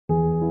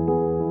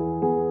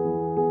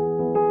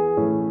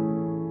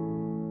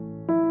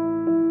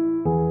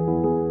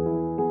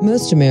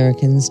Most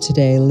Americans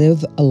today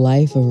live a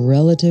life of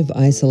relative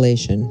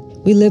isolation.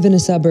 We live in a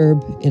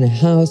suburb, in a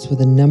house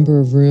with a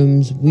number of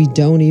rooms we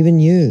don't even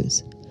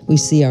use. We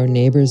see our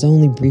neighbors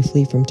only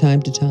briefly from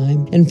time to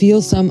time and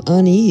feel some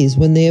unease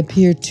when they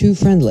appear too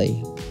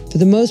friendly. For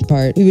the most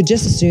part, we would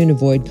just as soon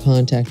avoid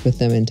contact with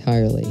them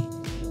entirely.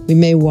 We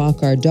may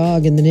walk our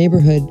dog in the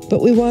neighborhood,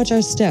 but we watch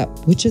our step.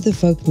 Which of the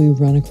folk we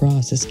run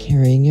across is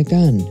carrying a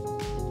gun?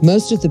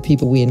 Most of the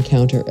people we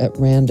encounter at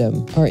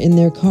random are in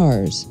their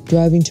cars,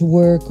 driving to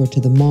work or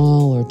to the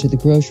mall or to the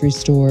grocery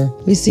store.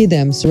 We see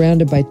them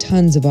surrounded by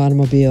tons of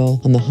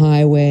automobile on the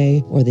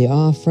highway or the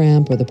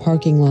off-ramp or the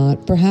parking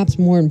lot. Perhaps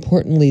more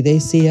importantly, they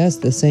see us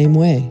the same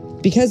way.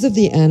 Because of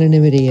the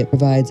anonymity it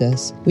provides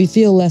us, we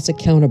feel less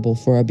accountable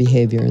for our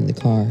behavior in the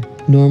car.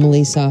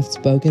 Normally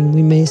soft-spoken,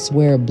 we may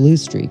swear a blue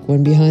streak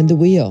when behind the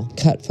wheel,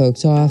 cut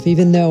folks off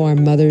even though our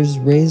mothers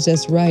raised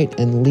us right,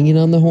 and lean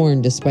on the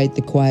horn despite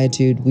the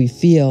quietude we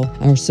feel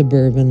our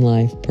suburban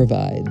life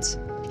provides.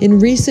 In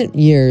recent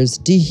years,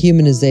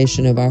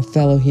 dehumanization of our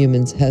fellow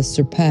humans has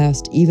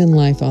surpassed even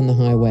life on the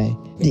highway.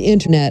 The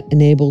internet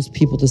enables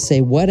people to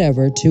say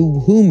whatever to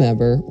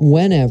whomever,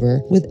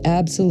 whenever, with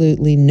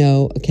absolutely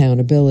no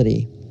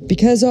accountability.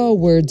 Because all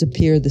words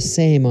appear the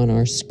same on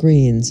our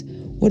screens,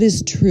 what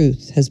is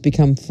truth has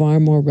become far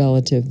more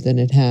relative than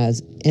it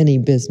has any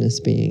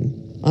business being.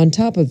 On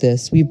top of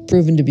this, we've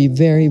proven to be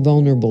very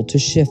vulnerable to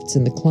shifts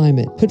in the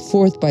climate put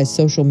forth by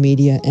social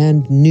media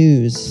and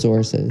news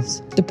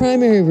sources. The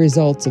primary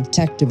results of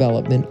tech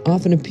development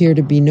often appear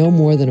to be no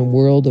more than a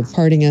world of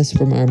parting us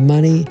from our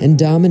money and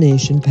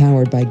domination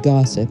powered by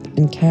gossip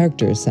and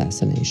character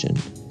assassination.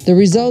 The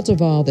result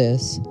of all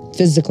this,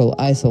 physical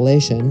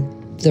isolation,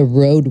 the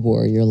road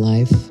warrior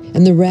life,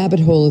 and the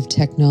rabbit hole of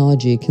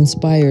technology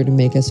conspire to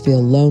make us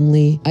feel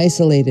lonely,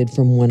 isolated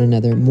from one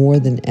another more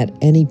than at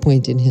any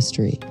point in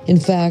history. In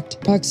fact,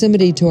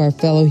 proximity to our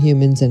fellow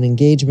humans and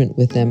engagement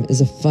with them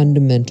is a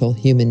fundamental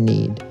human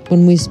need.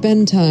 When we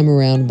spend time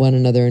around one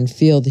another and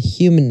feel the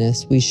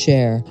humanness we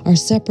share, our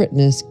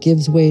separateness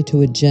gives way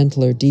to a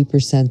gentler, deeper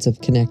sense of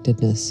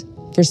connectedness.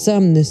 For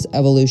some, this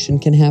evolution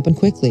can happen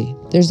quickly.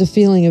 There's a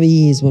feeling of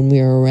ease when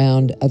we are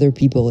around other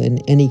people in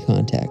any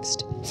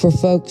context. For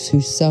folks who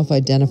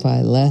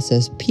self-identify less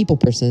as people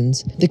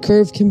persons, the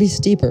curve can be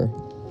steeper.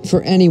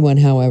 For anyone,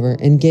 however,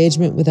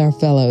 engagement with our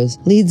fellows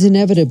leads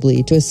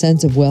inevitably to a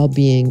sense of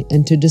well-being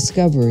and to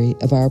discovery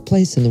of our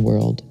place in the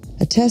world.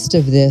 A test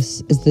of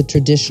this is the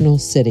traditional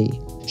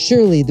city.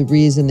 Surely the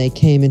reason they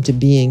came into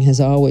being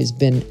has always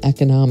been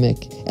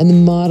economic, and the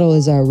model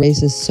is our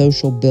race's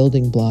social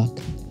building block.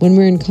 When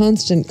we're in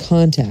constant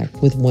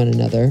contact with one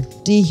another,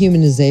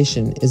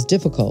 dehumanization is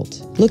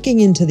difficult. Looking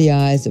into the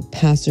eyes of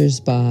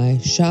passers-by,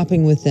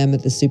 shopping with them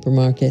at the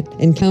supermarket,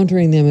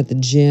 encountering them at the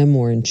gym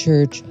or in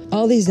church,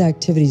 all these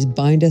activities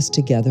bind us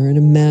together in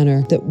a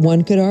manner that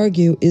one could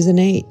argue is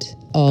innate.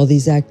 All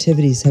these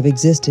activities have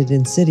existed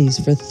in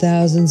cities for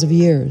thousands of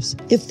years.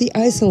 If the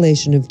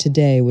isolation of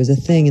today was a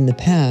thing in the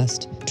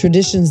past,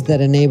 traditions that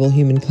enable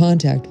human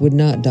contact would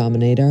not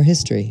dominate our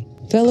history.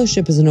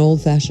 Fellowship is an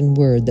old-fashioned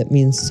word that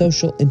means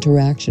social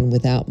interaction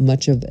without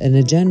much of an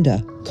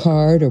agenda.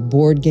 Card or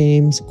board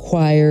games,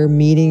 choir,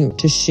 meeting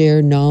to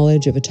share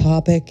knowledge of a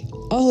topic.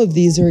 All of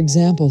these are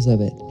examples of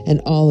it,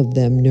 and all of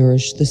them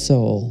nourish the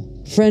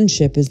soul.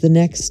 Friendship is the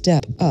next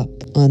step up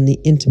on the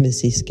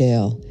intimacy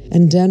scale,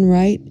 and done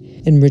right,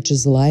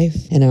 enriches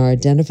life and our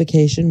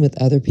identification with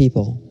other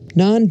people.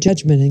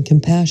 Non-judgment and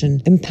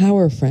compassion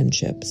empower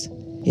friendships,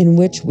 in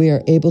which we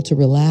are able to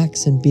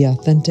relax and be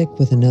authentic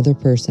with another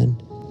person.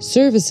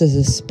 Service is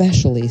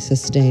especially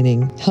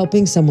sustaining.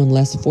 Helping someone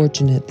less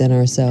fortunate than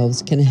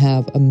ourselves can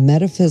have a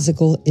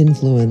metaphysical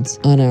influence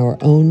on our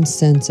own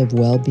sense of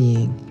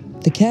well-being.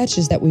 The catch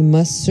is that we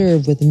must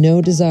serve with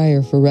no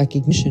desire for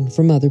recognition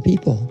from other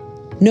people.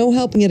 No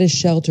helping at a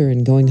shelter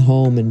and going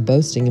home and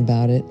boasting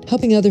about it.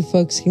 Helping other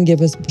folks can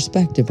give us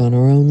perspective on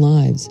our own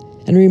lives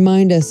and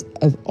remind us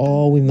of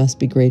all we must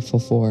be grateful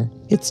for.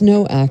 It's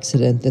no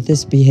accident that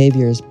this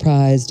behavior is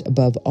prized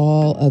above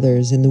all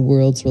others in the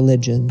world's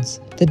religions.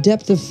 The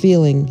depth of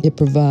feeling it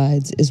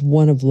provides is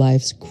one of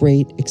life's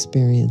great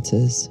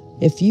experiences.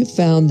 If you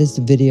found this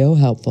video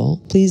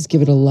helpful, please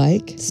give it a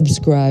like,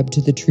 subscribe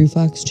to the True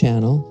Fox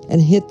channel,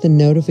 and hit the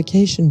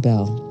notification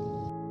bell.